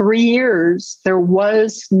 3 years, there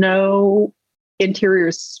was no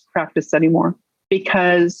interiors practice anymore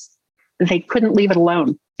because they couldn't leave it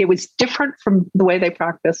alone. It was different from the way they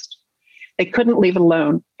practiced. They couldn't leave it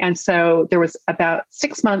alone. And so there was about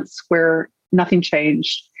 6 months where nothing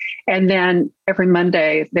changed. And then every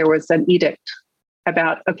Monday, there was an edict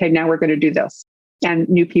about, okay, now we're going to do this, and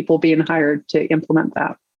new people being hired to implement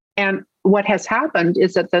that. And what has happened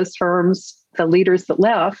is that those firms, the leaders that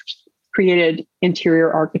left, created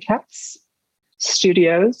interior architects,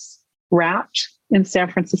 studios, Wrapped in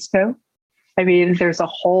San Francisco. I mean, there's a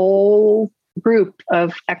whole group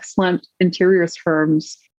of excellent interiors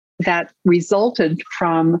firms that resulted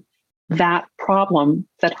from that problem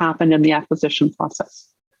that happened in the acquisition process.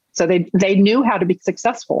 So they knew how to be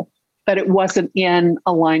successful, but it wasn't in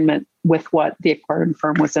alignment with what the acquiring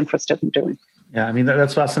firm was interested in doing. Yeah, I mean,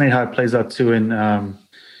 that's fascinating how it plays out too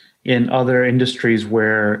in other industries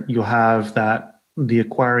where you have that the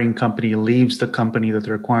acquiring company leaves the company that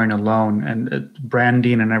they're acquiring alone, and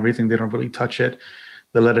branding and everything, they don't really touch it.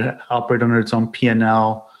 They let it operate under its own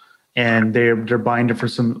P&L, and they're buying it for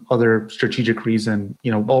some other strategic reason.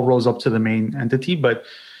 All rolls up to the main entity, but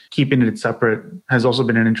keeping it separate has also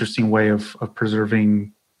been an interesting way of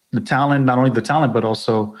preserving the talent, not only the talent, but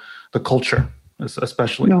also the culture,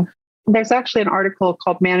 especially. No. There's actually an article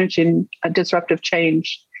called Managing a Disruptive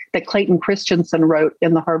Change that Clayton Christensen wrote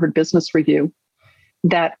in the Harvard Business Review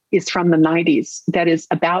that is from the 90s, that is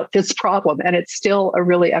about this problem. And it's still a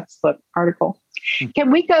really excellent article.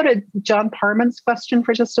 Can we go to John Parman's question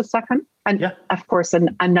for just a second? And Yeah. of course,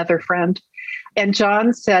 another friend. And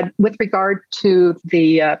John said, with regard to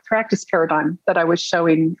the practice paradigm that I was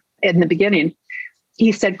showing in the beginning,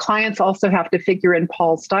 he said clients also have to figure in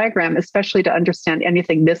Paul's diagram, especially to understand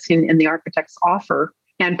anything missing in the architect's offer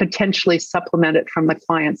and potentially supplement it from the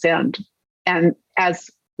client's end. And as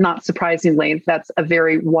not surprisingly, that's a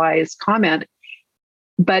very wise comment.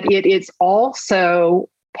 But it is also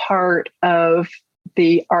part of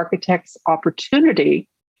the architect's opportunity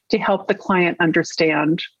to help the client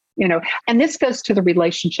understand, and this goes to the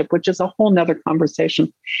relationship, which is a whole nother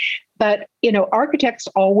conversation. But, architects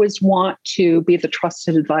always want to be the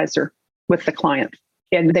trusted advisor with the client,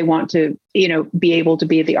 and they want to, be able to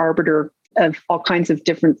be the arbiter of all kinds of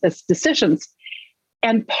different decisions.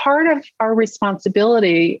 And part of our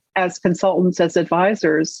responsibility as consultants, as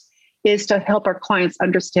advisors, is to help our clients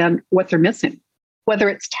understand what they're missing, whether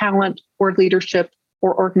it's talent or leadership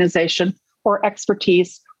or organization or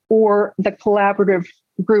expertise or the collaborative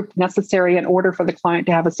group necessary in order for the client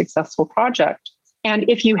to have a successful project. And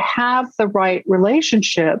if you have the right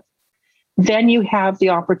relationship, then you have the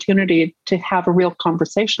opportunity to have a real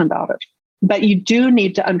conversation about it. But you do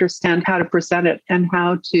need to understand how to present it and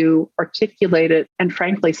how to articulate it and,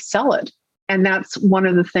 frankly, sell it. And that's one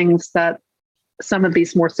of the things that some of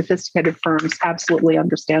these more sophisticated firms absolutely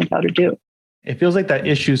understand how to do. It feels like that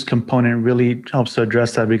issues component really helps to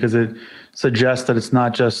address that, because it suggests that it's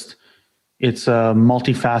not just, it's a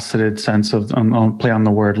multifaceted sense of play on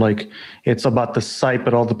the word. Like, it's about the site,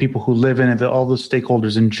 but all the people who live in it, all the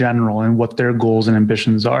stakeholders in general, and what their goals and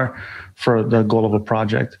ambitions are for the goal of a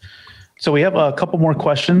project. So we have a couple more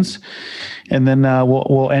questions, and then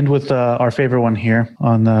we'll end with our favorite one here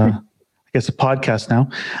on the, I guess, a podcast now.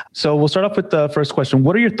 So we'll start off with the first question.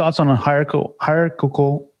 What are your thoughts on a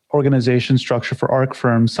hierarchical organization structure for ARC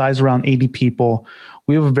firms, size around 80 people?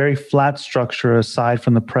 We have a very flat structure aside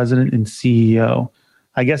from the president and CEO.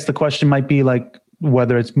 I guess the question might be like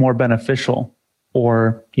whether it's more beneficial,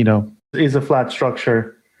 or, is a flat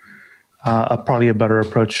structure probably a better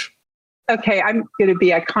approach? Okay, I'm going to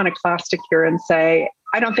be iconoclastic here and say,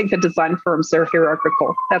 I don't think the design firms are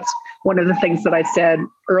hierarchical. That's one of the things that I said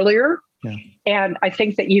earlier. Yeah. And I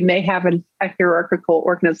think that you may have a hierarchical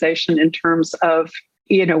organization in terms of,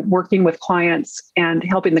 working with clients and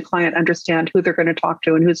helping the client understand who they're going to talk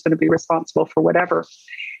to and who's going to be responsible for whatever.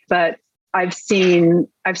 But I've seen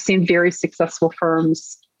very successful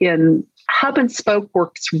firms in hub and spoke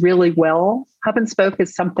works really well. Hub and spoke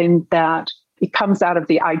is something that it comes out of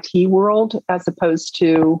the IT world as opposed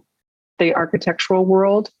to the architectural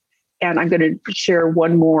world. And I'm going to share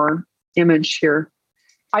one more image here.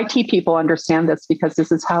 IT people understand this because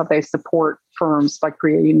this is how they support firms by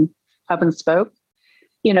creating hub and spoke.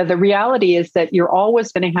 The reality is that you're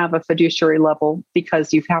always going to have a fiduciary level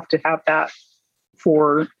because you have to have that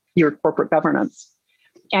for your corporate governance.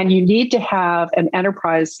 And you need to have an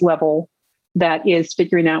enterprise level that is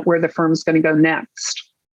figuring out where the firm's going to go next.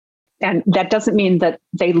 And that doesn't mean that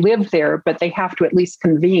they live there, but they have to at least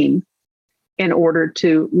convene in order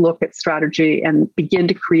to look at strategy and begin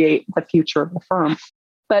to create the future of the firm.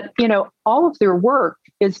 But, all of their work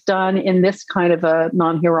is done in this kind of a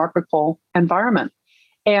non-hierarchical environment.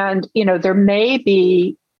 And, there may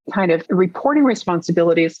be kind of reporting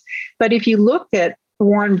responsibilities, but if you look at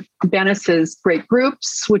Warren Bennis's Great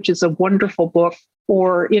Groups, which is a wonderful book,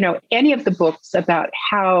 or, any of the books about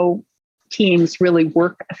how teams really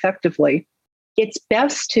work effectively, it's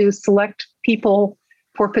best to select people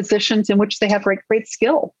for positions in which they have great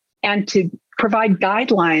skill and to provide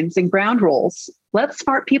guidelines and ground rules. Let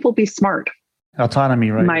smart people be smart.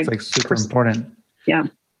 Autonomy, right? It's like super important. Yeah.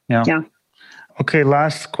 Okay,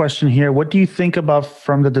 last question here. What do you think about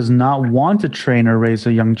firm that does not want to train or raise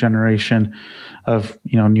a young generation of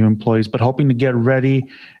new employees, but hoping to get ready,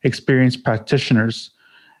 experienced practitioners?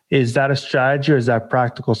 Is that a strategy or is that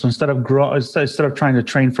practical? So instead of trying to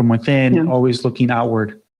train from within, always looking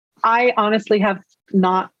outward. I honestly have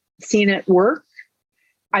not seen it work.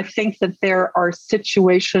 I think that there are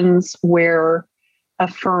situations where a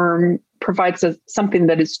firm provides something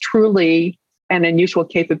that is truly an unusual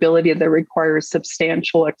capability that requires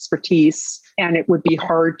substantial expertise, and it would be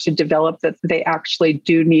hard to develop, that they actually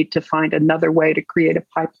do need to find another way to create a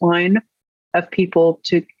pipeline of people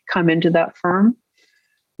to come into that firm.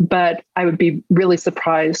 But I would be really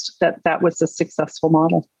surprised that that was a successful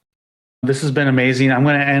model. This has been amazing. I'm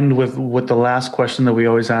going to end with the last question that we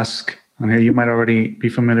always ask on here. You might already be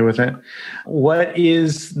familiar with it. What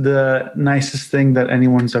is the nicest thing that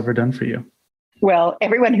anyone's ever done for you? Well,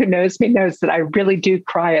 everyone who knows me knows that I really do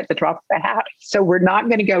cry at the drop of a hat. So we're not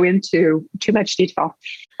going to go into too much detail.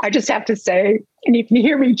 I just have to say, and you can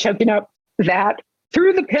hear me choking up, that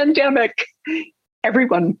through the pandemic,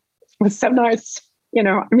 everyone was so nice.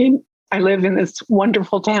 I live in this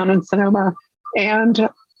wonderful town in Sonoma, and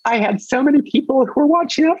I had so many people who were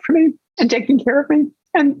watching out for me and taking care of me.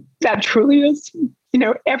 And that truly is,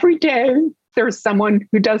 every day there's someone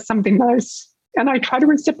who does something nice, and I try to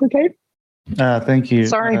reciprocate. Thank you.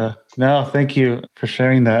 Sorry. No, thank you for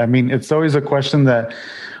sharing that. I mean, it's always a question that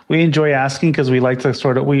we enjoy asking because we like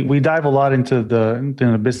to we dive a lot into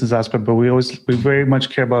the business aspect, but we very much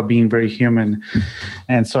care about being very human.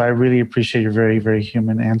 And so I really appreciate your very, very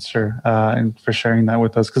human answer and for sharing that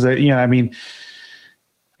with us. Because,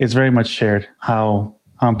 it's very much shared how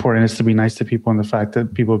important it is to be nice to people, and the fact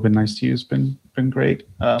that people have been nice to you has been great.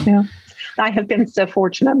 Yeah, I have been so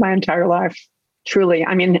fortunate my entire life. Truly.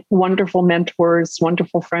 I mean, wonderful mentors,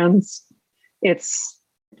 wonderful friends. It's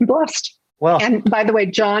blessed. Well, and by the way,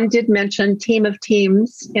 John did mention Team of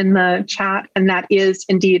Teams in the chat, and that is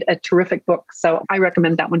indeed a terrific book. So I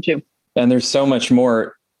recommend that one too. And there's so much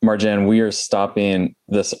more, Marjan. We are stopping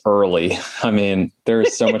this early. I mean,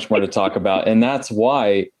 there's so much more to talk about. And that's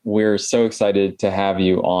why we're so excited to have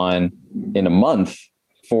you on in a month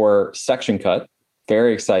for Section Cut.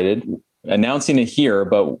 Very excited. Announcing it here,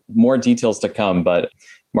 but more details to come. But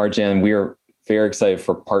Marjan, we are very excited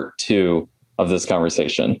for part 2 of this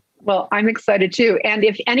conversation. Well, I'm excited too. And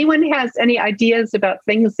if anyone has any ideas about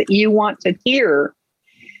things that you want to hear,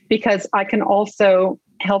 because I can also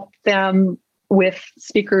help them with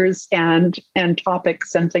speakers and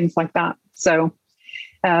topics and things like that. So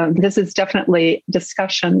this is definitely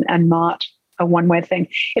discussion and not a one-way thing.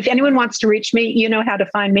 If anyone wants to reach me, you know how to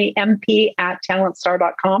find me,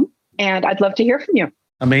 mp@talentstar.com. And I'd love to hear from you.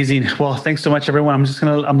 Amazing. Well, thanks so much, everyone.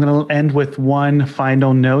 I'm gonna end with one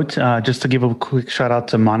final note, just to give a quick shout out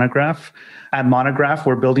to Monograph. At Monograph,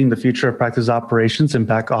 we're building the future of practice operations and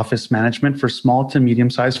back office management for small to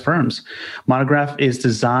medium-sized firms. Monograph is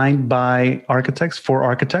designed by architects for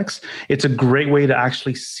architects. It's a great way to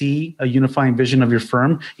actually see a unifying vision of your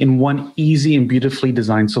firm in one easy and beautifully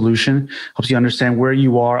designed solution. Helps you understand where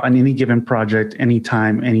you are on any given project,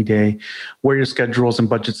 anytime, any day, where your schedules and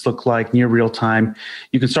budgets look like near real time.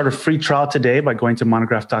 You can start a free trial today by going to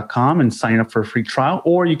monograph.com and signing up for a free trial,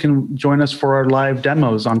 or you can join us for our live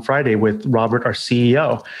demos on Friday with Robert, our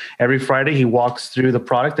CEO. Every Friday, he walks through the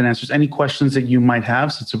product and answers any questions that you might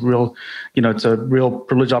have. So it's a real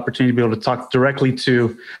privileged opportunity to be able to talk directly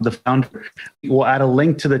to the founder. We'll add a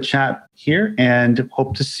link to the chat here and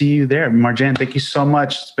hope to see you there. Marjan, thank you so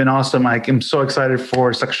much. It's been awesome. I'm so excited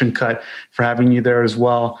for Section Cut, for having you there as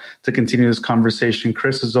well to continue this conversation.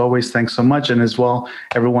 Chris, as always, thanks so much. And as well,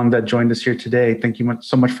 everyone that joined us here today, thank you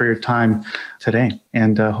so much for your time today,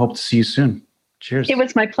 and hope to see you soon. Cheers. It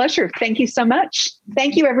was my pleasure. Thank you so much.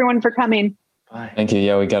 Thank you, everyone, for coming. Bye. Thank you.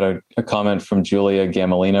 Yeah, we got a comment from Julia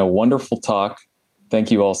Gamelina. Wonderful talk. Thank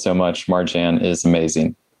you all so much. Marjan is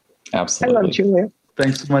amazing. Absolutely. I love Julia.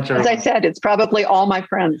 Thanks so much, everyone. As I said, it's probably all my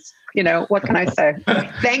friends. What can I say?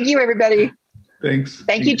 Thank you, everybody. Thanks.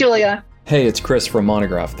 Thank you, Julia. Hey, it's Chris from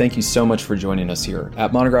Monograph. Thank you so much for joining us here.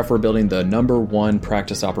 At Monograph, we're building the #1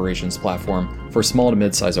 practice operations platform for small to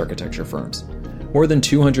mid-size architecture firms. More than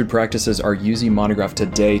 200 practices are using Monograph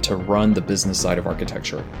today to run the business side of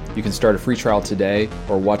architecture. You can start a free trial today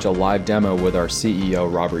or watch a live demo with our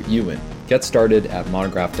CEO, Robert Ewan. Get started at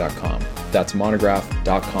monograph.com. That's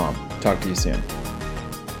monograph.com. Talk to you soon.